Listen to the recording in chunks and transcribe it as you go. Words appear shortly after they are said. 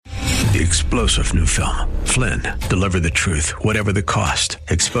The explosive new film, Flynn, deliver the truth, whatever the cost,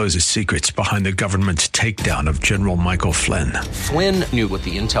 exposes secrets behind the government's takedown of General Michael Flynn. Flynn knew what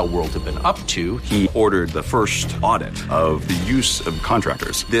the intel world had been up to. He ordered the first audit of the use of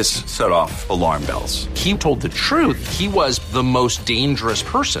contractors. This set off alarm bells. He told the truth. He was the most dangerous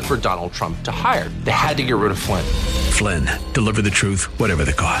person for Donald Trump to hire. They had to get rid of Flynn. Flynn, deliver the truth, whatever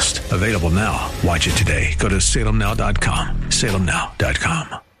the cost. Available now. Watch it today. Go to salemnow.com.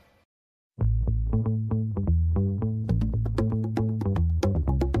 salemnow.com.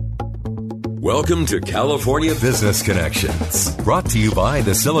 Welcome to California Business Connections, brought to you by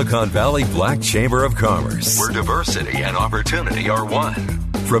the Silicon Valley Black Chamber of Commerce, where diversity and opportunity are one.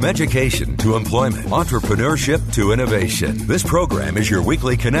 From education to employment, entrepreneurship to innovation, this program is your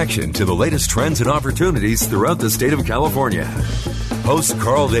weekly connection to the latest trends and opportunities throughout the state of California. Host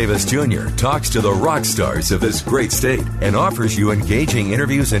Carl Davis Jr. talks to the rock stars of this great state and offers you engaging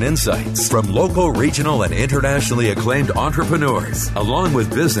interviews and insights from local, regional, and internationally acclaimed entrepreneurs, along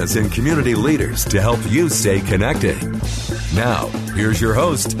with business and community leaders to help you stay connected. Now, here's your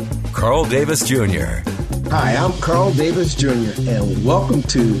host, Carl Davis Jr. Hi, I'm Carl Davis Jr., and welcome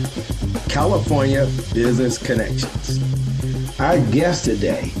to California Business Connections. Our guest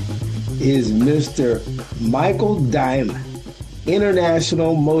today is Mr. Michael Diamond,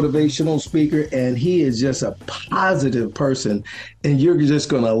 international motivational speaker, and he is just a positive person, and you're just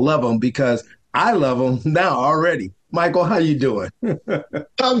going to love him because I love him now already. Michael, how you doing?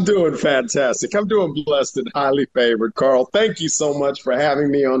 I'm doing fantastic. I'm doing blessed and highly favored, Carl. Thank you so much for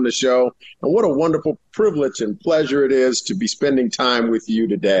having me on the show, and what a wonderful privilege and pleasure it is to be spending time with you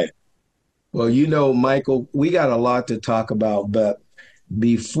today. Well, you know, Michael, we got a lot to talk about, but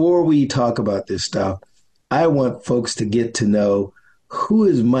before we talk about this stuff, I want folks to get to know who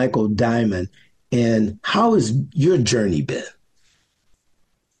is Michael Diamond and how has your journey been?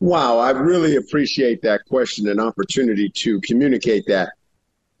 Wow, I really appreciate that question and opportunity to communicate that.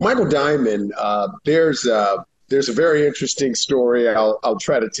 Michael Diamond, there's a very interesting story. I'll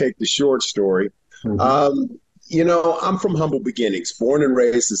try to take the short story. Mm-hmm. I'm from humble beginnings, born and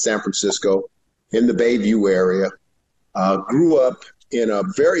raised in San Francisco in the Bayview area. Grew up in a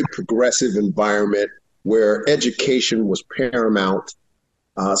very progressive environment where education was paramount.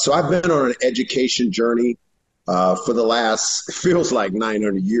 So I've been on an education journey for the last, feels like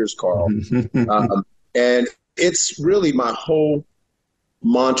 900 years, Carl. And it's really my whole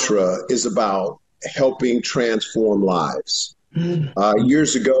mantra is about helping transform lives. Many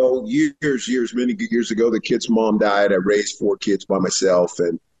years ago, the kid's mom died. I raised 4 kids by myself.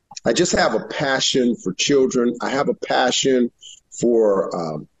 And I just have a passion for children. I have a passion for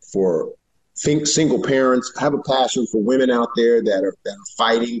single parents. I have a passion for women out there that are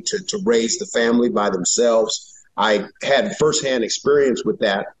fighting to raise the family by themselves. I had firsthand experience with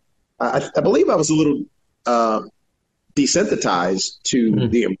that. I believe I was a little desensitized to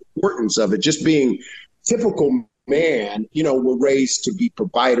the importance of it. Just being typical man, we're raised to be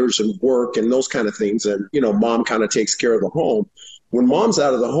providers and work and those kind of things. And, mom kind of takes care of the home. When mom's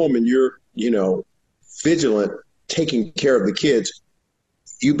out of the home and you're, vigilant, taking care of the kids,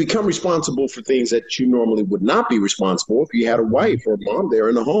 you become responsible for things that you normally would not be responsible if you had a wife or a mom there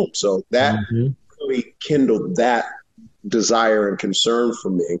in the home. So that really kindled that desire and concern for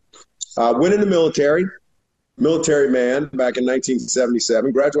me. Went in the military man back in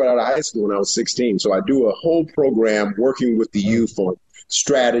 1977, graduated out of high school when I was 16. So I do a whole program working with the youth on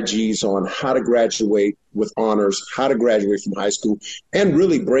strategies on how to graduate with honors, how to graduate from high school, and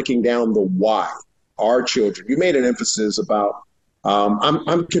really breaking down the why. Our children. You made an emphasis about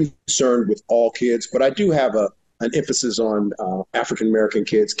I'm concerned with all kids, but I do have an emphasis on African-American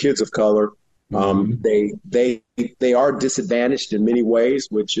kids of color. They are disadvantaged in many ways,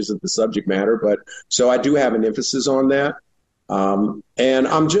 which isn't the subject matter. But so I do have an emphasis on that. And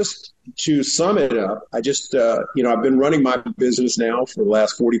I'm just, to sum it up, I've been running my business now for the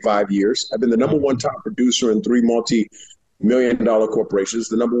last 45 years. I've been the number one top producer in 3 multi-million-dollar corporations,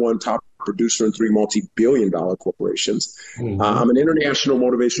 the number one top producer in 3 multi-billion-dollar corporations. I'm an international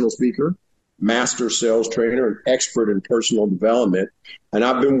motivational speaker, master sales trainer, and expert in personal development. And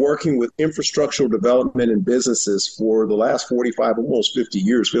I've been working with infrastructural development and businesses for the last 45, almost 50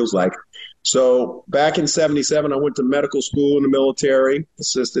 years, feels like. So back in 77, I went to medical school in the military,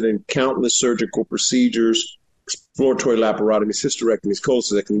 assisted in countless surgical procedures, exploratory laparotomies, hysterectomies,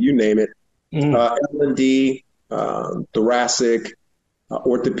 cholecystectomy, you name it, L&D, thoracic,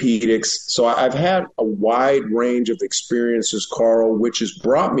 orthopedics. So I've had a wide range of experiences, Carl, which has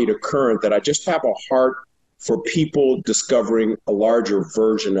brought me to current that I just have a heart for people discovering a larger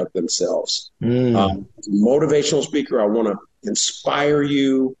version of themselves. Motivational speaker, I want to inspire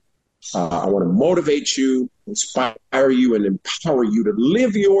you I want to motivate you, inspire you, and empower you to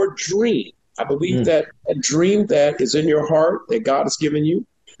live your dream. I believe that a dream that is in your heart that God has given you,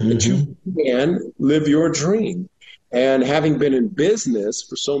 that you can live your dream. And having been in business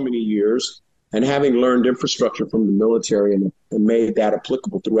for so many years and having learned infrastructure from the military and made that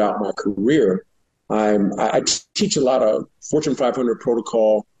applicable throughout my career, I teach a lot of Fortune 500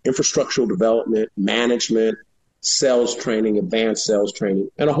 protocol, infrastructural development, management, sales training, advanced sales training,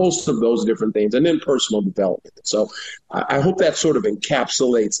 and a host of those different things, and then personal development. So I hope that sort of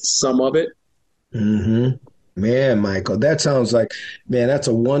encapsulates some of it. Man, Michael, that sounds like, man, that's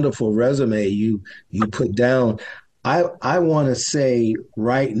a wonderful resume you put down. I want to say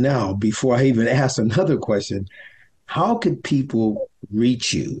right now, before I even ask another question, how could people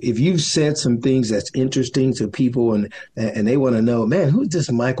reach you? If you've said some things that's interesting to people and they want to know, man, who's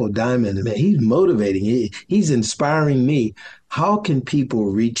this Michael Diamond? Man, he's motivating. He's inspiring me. How can people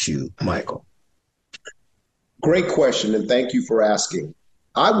reach you, Michael? Great question, and thank you for asking.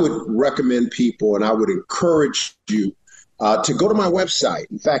 I would recommend people and I would encourage you to go to my website.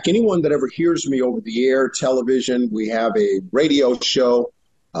 In fact, anyone that ever hears me over the air, television, we have a radio show,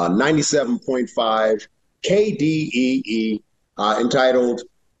 97.5 KDEE, entitled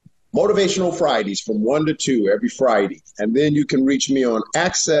Motivational Fridays from 1 to 2 every Friday. And then you can reach me on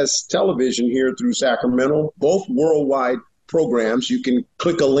Access Television here through Sacramento, both worldwide programs. You can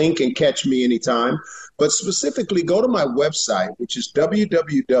click a link and catch me anytime. But specifically, go to my website, which is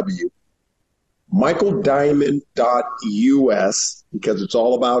www.michaeldiamond.us, because it's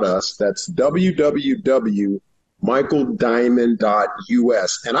all about us. That's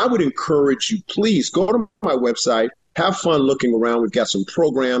www.michaeldiamond.us. And I would encourage you, please go to my website, have fun looking around. We've got some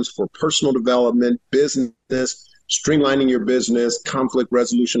programs for personal development, business, streamlining your business, conflict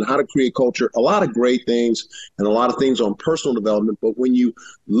resolution, how to create culture, a lot of great things and a lot of things on personal development. But when you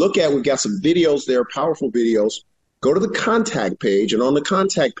look at, we've got some videos there, powerful videos. Go to the contact page, and on the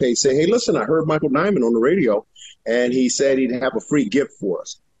contact page, say, hey, listen, I heard Michael Diamond on the radio, and he said he'd have a free gift for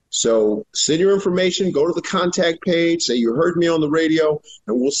us. So send your information, go to the contact page, say you heard me on the radio,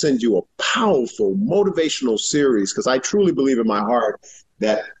 and we'll send you a powerful motivational series, because I truly believe in my heart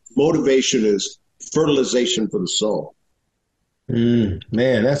that motivation is fertilization for the soul. Man,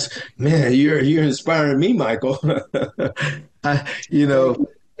 you're inspiring me, Michael.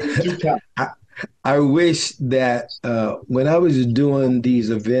 I wish that when I was doing these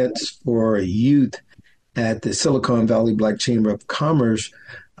events for youth at the Silicon Valley Black Chamber of Commerce,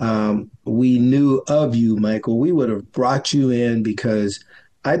 we knew of you, Michael. We would have brought you in because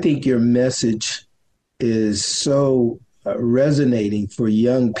I think your message is so resonating for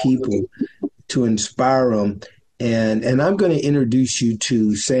young people to inspire them. And I'm going to introduce you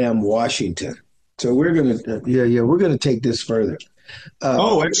to Sam Washington. So we're going to take this further.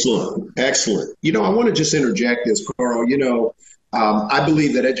 Excellent. I want to just interject this, Carl. I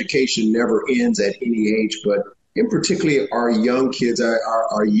believe that education never ends at any age, but in particularly our young kids,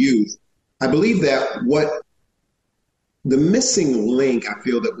 our youth. I believe that what the missing link I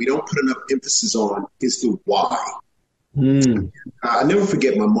feel that we don't put enough emphasis on is the why. I never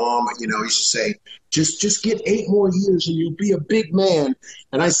forget my mom, used to say, just get 8 more years and you'll be a big man.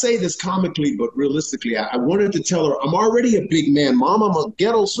 And I say this comically, but realistically, I wanted to tell her, I'm already a big man, Mom. I'm a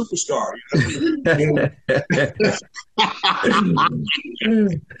ghetto superstar.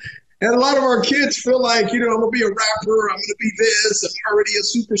 And a lot of our kids feel like, I'm going to be a rapper. I'm going to be this. I'm already a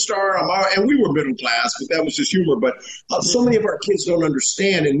superstar. And we were middle class, but that was just humor. But so many of our kids don't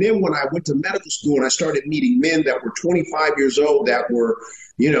understand. And then when I went to medical school and I started meeting men that were 25 years old that were,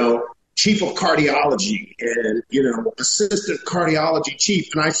 chief of cardiology and, assistant cardiology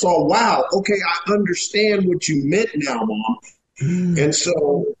chief. And I saw, wow, okay, I understand what you meant now, Mom. And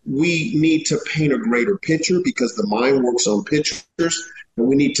so we need to paint a greater picture because the mind works on pictures. And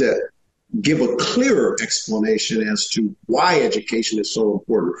we need to give a clearer explanation as to why education is so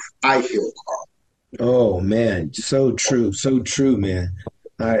important, I feel, Carl. Oh, man. So true. So true, man.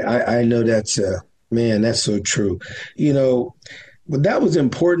 I know that's so true. But that was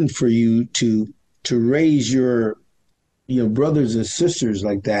important for you to raise your brothers and sisters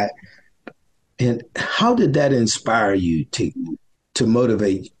like that. And how did that inspire you to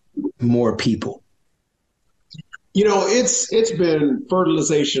motivate more people? It's been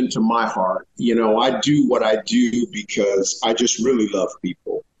fertilization to my heart. I do what I do because I just really love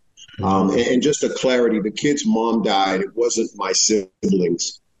people. And just a clarity, the kid's mom died. It wasn't my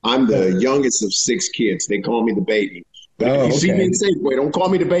siblings. I'm the youngest of 6 kids. They call me the baby. But if you see me in Safeway, don't call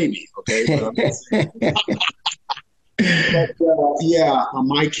me the baby, okay? But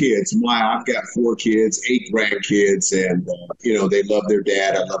my kids, I've got 4 kids, 8 grandkids, and they love their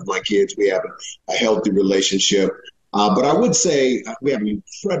dad. I love my kids. We have a healthy relationship. But I would say we have an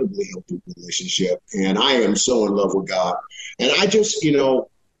incredibly healthy relationship, and I am so in love with God. And I just,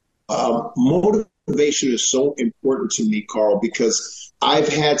 motivation is so important to me, Carl, because I've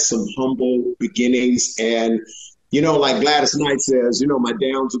had some humble beginnings, and like Gladys Knight says, my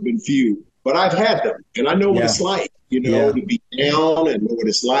downs have been few, but I've had them, and I know what it's like. To be down and know what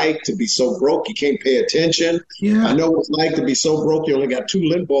it's like to be so broke you can't pay attention. Yeah. I know what it's like to be so broke you only got 2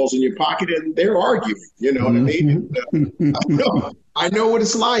 lint balls in your pocket and they're arguing. You know what I mean? I know what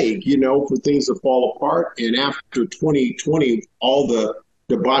it's like, for things to fall apart. And after 2020, all the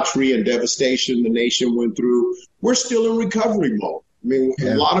debauchery and devastation the nation went through, we're still in recovery mode. I mean,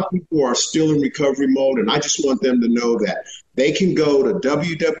 a lot of people are still in recovery mode, and I just want them to know that they can go to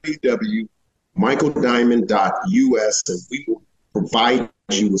www.michaeldiamond.us, and we will provide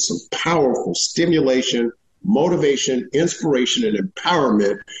you with some powerful stimulation, motivation, inspiration, and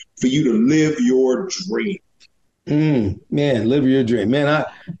empowerment for you to live your dream. Man, live your dream. Man,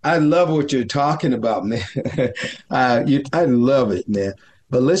 I love what you're talking about, man. I love it, man.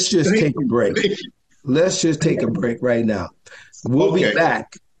 But let's just take a break. Let's just take a break right now. We'll be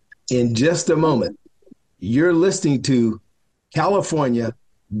back in just a moment. You're listening to California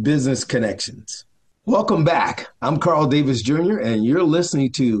Business Connections. Welcome back. I'm Carl Davis Jr., and you're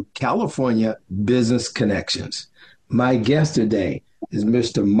listening to California Business Connections. My guest today is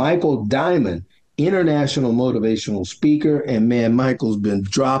Mr. Michael Diamond, international motivational speaker. And man, Michael's been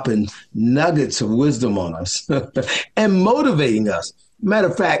dropping nuggets of wisdom on us and motivating us. Matter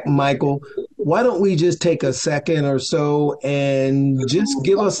of fact, Michael, why don't we just take a second or so and just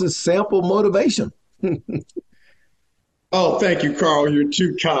give us a sample motivation? Oh, thank you, Carl. You're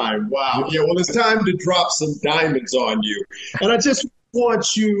too kind. Wow. Yeah, well, it's time to drop some diamonds on you. And I just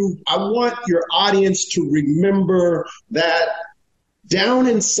want your audience to remember that down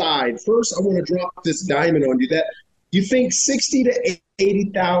inside, first, I want to drop this diamond on you that you think 60 to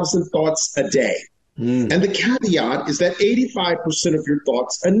 80,000 thoughts a day. And the caveat is that 85% of your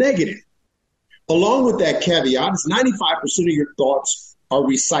thoughts are negative. Along with that caveat is 95% of your thoughts are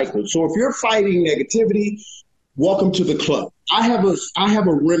recycled. So if you're fighting negativity, welcome to the club. I have a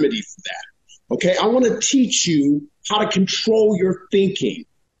remedy for that. Okay. I want to teach you how to control your thinking.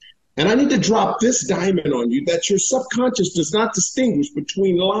 And I need to drop this diamond on you that your subconscious does not distinguish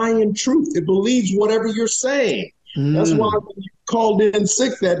between lie and truth. It believes whatever you're saying. That's why when you called in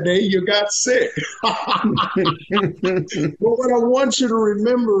sick that day, you got sick. But what I want you to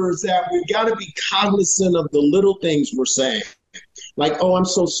remember is that we got to be cognizant of the little things we're saying. Like, oh, I'm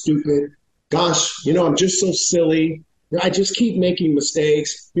so stupid. Gosh, I'm just so silly. I just keep making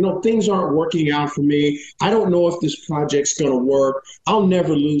mistakes. Things aren't working out for me. I don't know if this project's going to work. I'll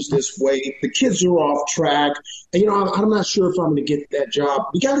never lose this weight. The kids are off track. And, I'm not sure if I'm going to get that job.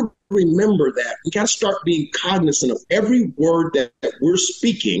 We got to remember that. We got to start being cognizant of every word that we're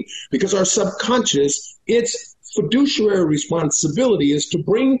speaking, because our subconscious, its fiduciary responsibility is to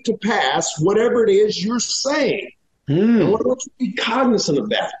bring to pass whatever it is you're saying. And I want you to be cognizant of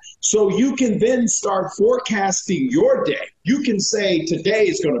that. So you can then start forecasting your day. You can say, today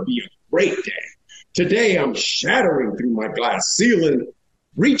is going to be a great day. Today I'm shattering through my glass ceiling,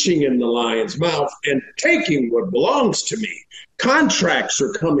 reaching in the lion's mouth and taking what belongs to me. Contracts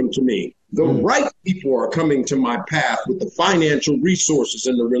are coming to me. The right people are coming to my path with the financial resources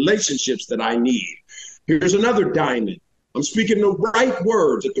and the relationships that I need. Here's another diamond. I'm speaking the right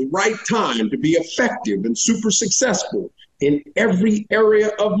words at the right time to be effective and super successful in every area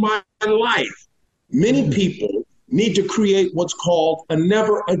of my life. Many people need to create what's called a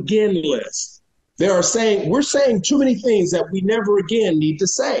never again list. We're saying too many things that we never again need to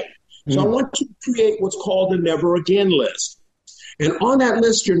say. So I want you to create what's called a never again list. And on that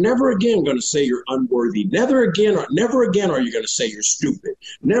list, you're never again going to say you're unworthy. Never again are you going to say you're stupid.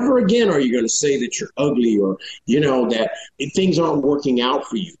 Never again are you going to say that you're ugly or, that things aren't working out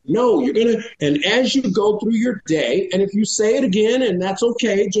for you. No, you're going to, and as you go through your day, and if you say it again, and that's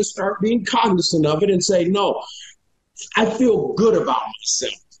okay, just start being cognizant of it and say, no, I feel good about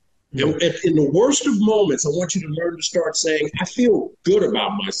myself. In the worst of moments, I want you to learn to start saying, I feel good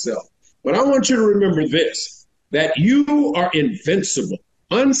about myself. But I want you to remember this, that you are invincible,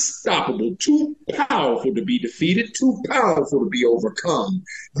 unstoppable, too powerful to be defeated, too powerful to be overcome.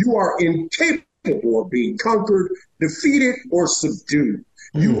 You are incapable of being conquered, defeated, or subdued.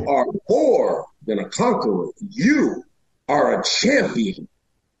 You are more than a conqueror. You are a champion.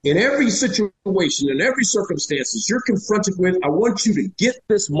 In every situation, in every circumstances you're confronted with, I want you to get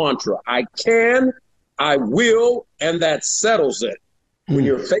this mantra. I can, I will, and that settles it. When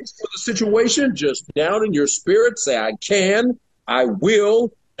you're faced with a situation, just down in your spirit, say, I can, I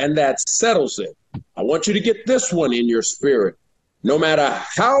will, and that settles it. I want you to get this one in your spirit. No matter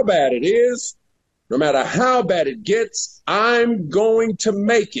how bad it is, no matter how bad it gets, I'm going to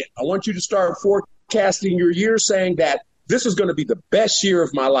make it. I want you to start forecasting your year saying that this is going to be the best year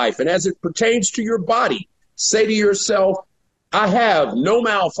of my life. And as it pertains to your body, say to yourself, I have no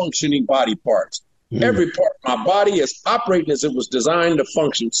malfunctioning body parts. Every part of my body is operating as it was designed to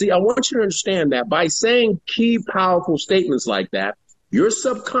function. See, I want you to understand that by saying key, powerful statements like that, your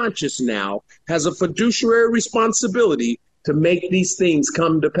subconscious now has a fiduciary responsibility to make these things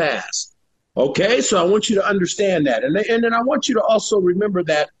come to pass. Okay, so I want you to understand that. And then I want you to also remember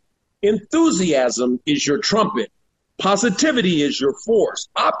that enthusiasm is your trumpet. Positivity is your force.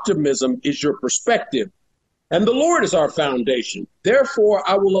 Optimism is your perspective. And the Lord is our foundation. Therefore,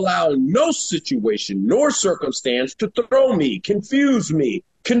 I will allow no situation nor circumstance to throw me, confuse me,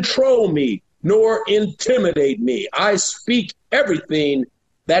 control me, nor intimidate me. I speak everything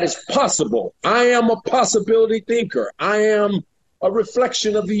that is possible. I am a possibility thinker. I am a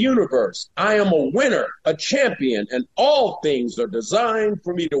reflection of the universe. I am a winner, a champion, and all things are designed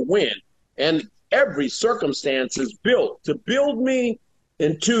for me to win. And every circumstance is built to build me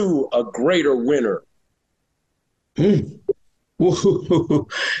into a greater winner.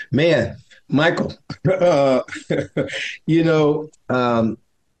 Man, Michael, that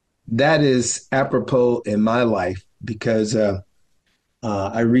is apropos in my life because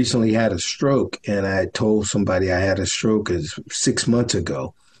I recently had a stroke, and I told somebody I had a stroke 6 months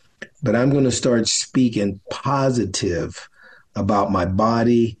ago. But I'm going to start speaking positive about my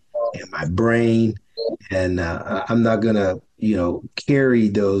body and my brain, and I'm not going to, carry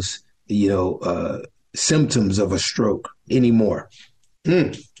those, symptoms of a stroke anymore.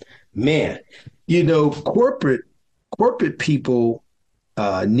 Man, corporate people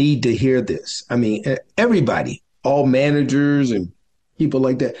need to hear this. I mean, everybody, all managers and people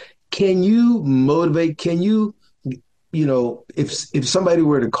like that. Can you motivate? Can you, if somebody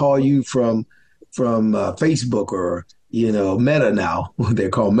were to call you from Facebook or, Meta now, they're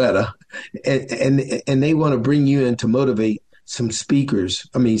called Meta, and they want to bring you in to motivate some speakers,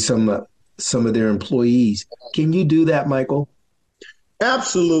 some of their employees. Can you do that, Michael?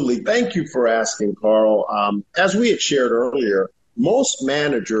 Absolutely. Thank you for asking, Carl. As we had shared earlier, most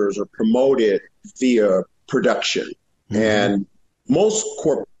managers are promoted via production. And most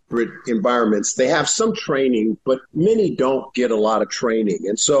corporate environments, they have some training, but many don't get a lot of training.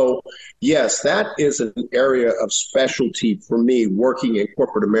 And so, yes, that is an area of specialty for me working in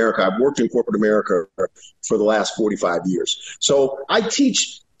corporate America. I've worked in corporate America for the last 45 years. So I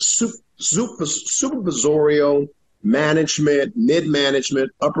teach supervisorial management,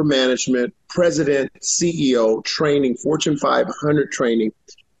 mid-management, upper management, president, CEO training, Fortune 500 training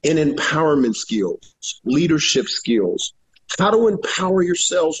in empowerment skills, leadership skills, how to empower your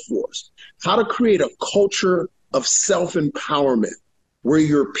sales force, how to create a culture of self-empowerment where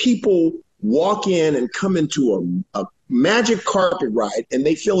your people walk in and come into a magic carpet ride and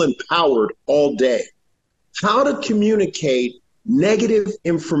they feel empowered all day, how to communicate negative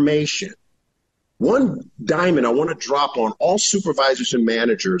information. One diamond I want to drop on all supervisors and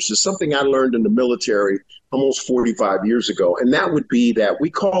managers is something I learned in the military almost 45 years ago. And that would be that we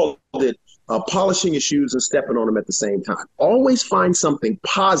called it polishing your shoes and stepping on them at the same time. Always find something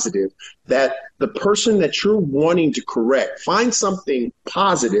positive that the person that you're wanting to correct, find something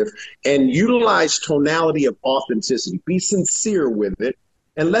positive and utilize tonality of authenticity. Be sincere with it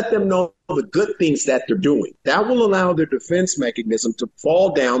and let them know the good things that they're doing. That will allow their defense mechanism to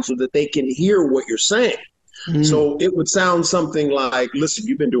fall down so that they can hear what you're saying. So it would sound something like, listen,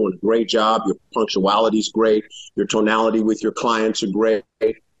 you've been doing a great job. Your punctuality is great. Your tonality with your clients are great.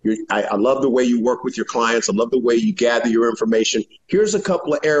 I love the way you work with your clients. I love the way you gather your information. Here's a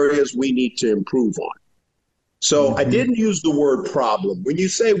couple of areas we need to improve on. So I didn't use the word problem. When you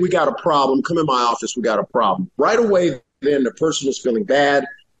say we got a problem, come in my office, we got a problem. Right away, then the person is feeling bad.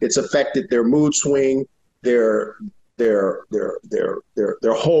 It's affected their mood swing. Their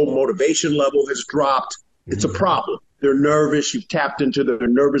whole motivation level has dropped. It's a problem. They're nervous. You've tapped into their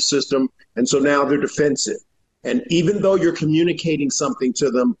nervous system. And so now they're defensive. And even though you're communicating something to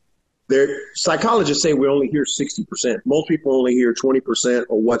them, their psychologists say we only hear 60%. Most people only hear 20%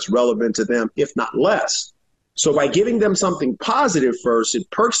 or what's relevant to them, if not less. So by giving them something positive first, it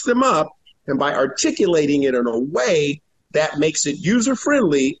perks them up. And by articulating it in a way that makes it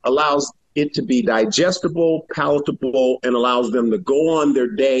user-friendly, allows it to be digestible, palatable, and allows them to go on their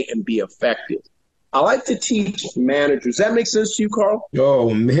day and be effective. I like to teach managers. Does that make sense to you, Carl?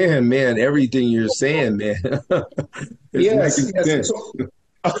 Oh, man, everything you're saying, man. Yes. So,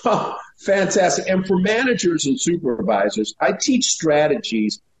 fantastic. And for managers and supervisors, I teach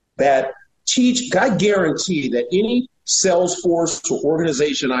strategies that I guarantee that any Salesforce or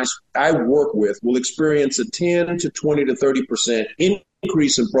organization I work with will experience a 10 to 20 to 30%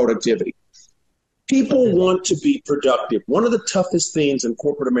 increase in productivity. People want to be productive. One of the toughest things in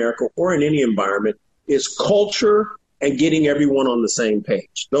corporate America or in any environment is culture and getting everyone on the same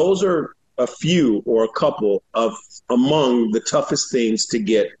page. Those are a few or a couple of among the toughest things to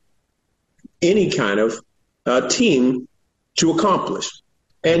get any kind of team to accomplish.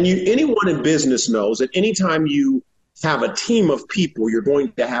 And anyone in business knows that anytime you have a team of people, you're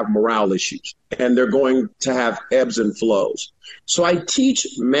going to have morale issues and they're going to have ebbs and flows. So I teach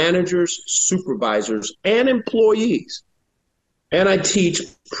managers, supervisors, and employees. And I teach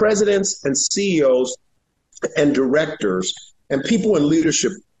presidents and CEOs and directors and people in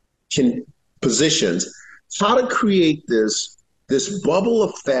leadership positions how to create this bubble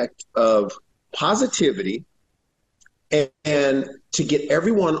effect of positivity and to get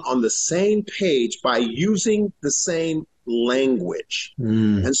everyone on the same page by using the same language.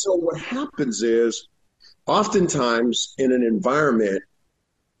 And so what happens is oftentimes in an environment,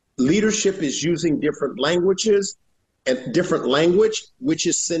 leadership is using different languages and different language, which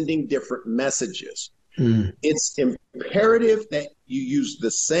is sending different messages. It's imperative that you use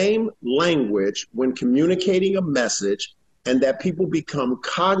the same language when communicating a message and that people become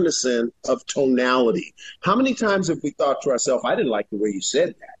cognizant of tonality. How many times have we thought to ourselves, I didn't like the way you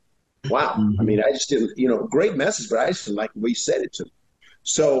said that. Wow. I mean, I just didn't, great message, but I just didn't like the way you said it to me.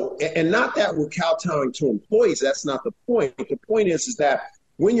 So, and not that we're kowtowing to employees. That's not the point. The point is that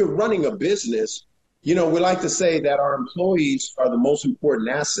when you're running a business, we like to say that our employees are the most important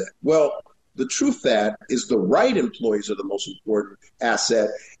asset. Well, the truth that is the right employees are the most important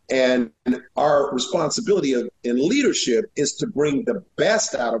asset. And our responsibility in leadership is to bring the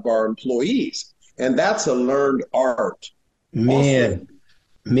best out of our employees. And that's a learned art. Man,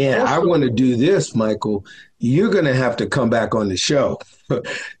 I want to do this, Michael. You're going to have to come back on the show.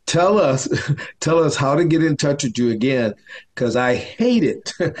 Tell us how to get in touch with you again, because I hate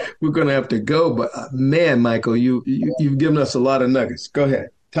it. We're going to have to go. But man, Michael, you've given us a lot of nuggets. Go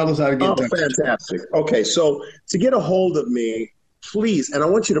ahead. Tell us how to get in touch. Fantastic. Okay, so to get a hold of me, please, and I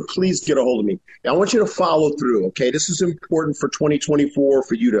want you to please get a hold of me. I want you to follow through, okay? This is important for 2024,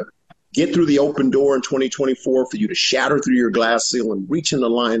 for you to get through the open door in 2024, for you to shatter through your glass ceiling, reach in the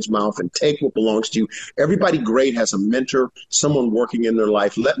lion's mouth, and take what belongs to you. Everybody great has a mentor, someone working in their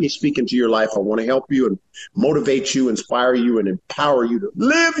life. Let me speak into your life. I want to help you and motivate you, inspire you, and empower you to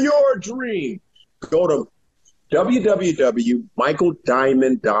live your dream. Go to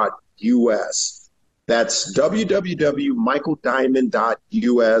www.michaeldiamond.us. That's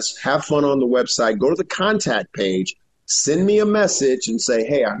www.michaeldiamond.us. Have fun on the website. Go to the contact page. Send me a message and say,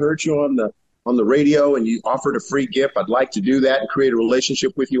 hey, I heard you on the radio and you offered a free gift. I'd like to do that and create a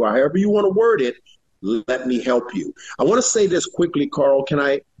relationship with you. However you want to word it, let me help you. I want to say this quickly, Carl. Can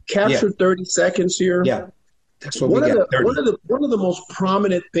I capture 30 seconds here? Yeah. That's what we got. One of the most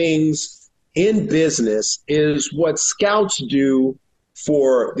prominent things in business is what scouts do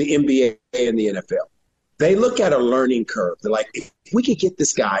for the NBA and the NFL. They look at a learning curve. They're like, if we could get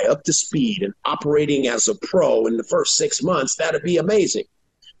this guy up to speed and operating as a pro in the first 6 months, that'd be amazing.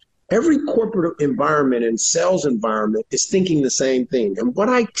 Every corporate environment and sales environment is thinking the same thing. And what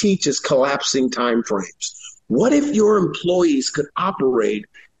I teach is collapsing timeframes. What if your employees could operate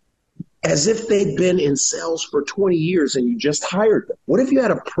as if they'd been in sales for 20 years and you just hired them? What if you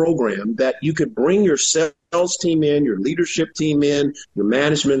had a program that you could bring your sales team in, your leadership team in, your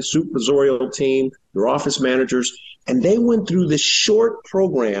management, supervisorial team, your office managers, and they went through this short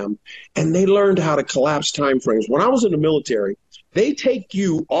program and they learned how to collapse timeframes. When I was in the military, they take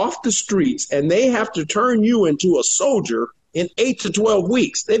you off the streets and they have to turn you into a soldier in 8 to 12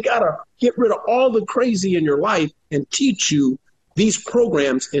 weeks. They've got to get rid of all the crazy in your life and teach you these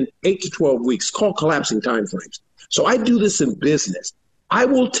programs in 8 to 12 weeks, called collapsing timeframes. So I do this in business. I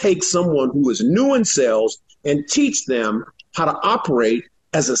will take someone who is new in sales and teach them how to operate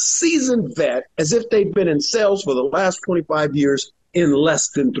as a seasoned vet, as if they've been in sales for the last 25 years in less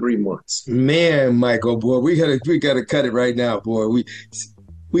than 3 months. Man, Michael, boy, we gotta cut it right now, boy.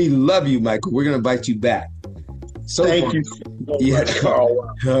 We love you, Michael. We're gonna invite you back. Thank you so much,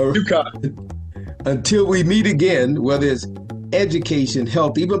 Carl. Until we meet again, whether it's education,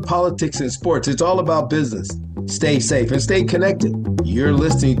 health, even politics and sports, it's all about business. Stay safe and stay connected. You're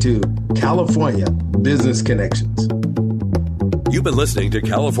listening to California Business Connections. You've been listening to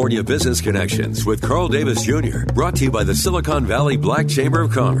California Business Connections with Carl Davis Jr., brought to you by the Silicon Valley Black Chamber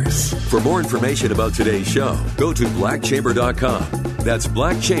of Commerce. For more information about today's show, go to blackchamber.com. That's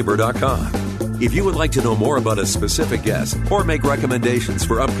blackchamber.com. If you would like to know more about a specific guest or make recommendations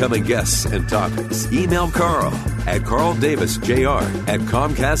for upcoming guests and topics, email Carl at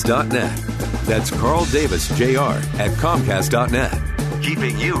carldavisjr@comcast.net. That's carldavisjr@comcast.net.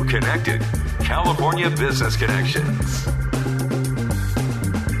 Keeping you connected. California Business Connections.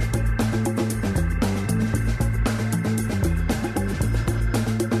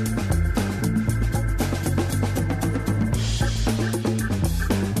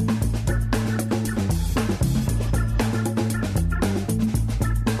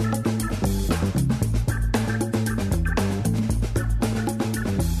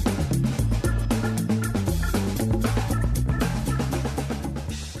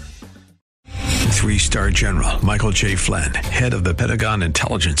 Three-star General Michael J. Flynn, head of the Pentagon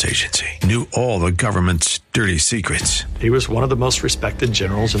Intelligence Agency, knew all the government's dirty secrets. He was one of the most respected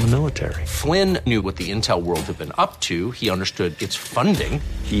generals in the military. Flynn knew what the intel world had been up to. He understood its funding.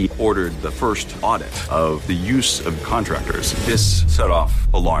 He ordered the first audit of the use of contractors. This set off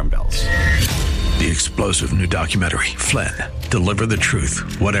alarm bells. The explosive new documentary, Flynn, Deliver the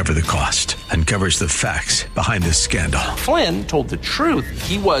Truth, Whatever the Cost, uncovers the facts behind this scandal. Flynn told the truth.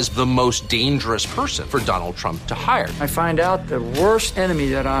 He was the most dangerous person for Donald Trump to hire. I find out the worst enemy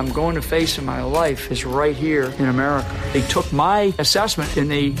that I'm going to face in my life is right here in America. They took my assessment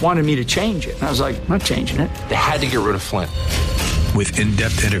and they wanted me to change it. And I was like, I'm not changing it. They had to get rid of Flynn. With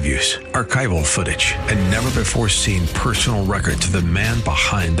in-depth interviews, archival footage, and never-before-seen personal records of the man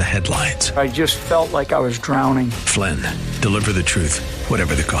behind the headlines. I just felt like I was drowning. Flynn, Deliver the Truth,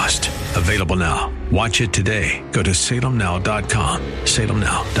 Whatever the Cost. Available now. Watch it today. Go to salemnow.com.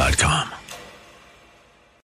 salemnow.com.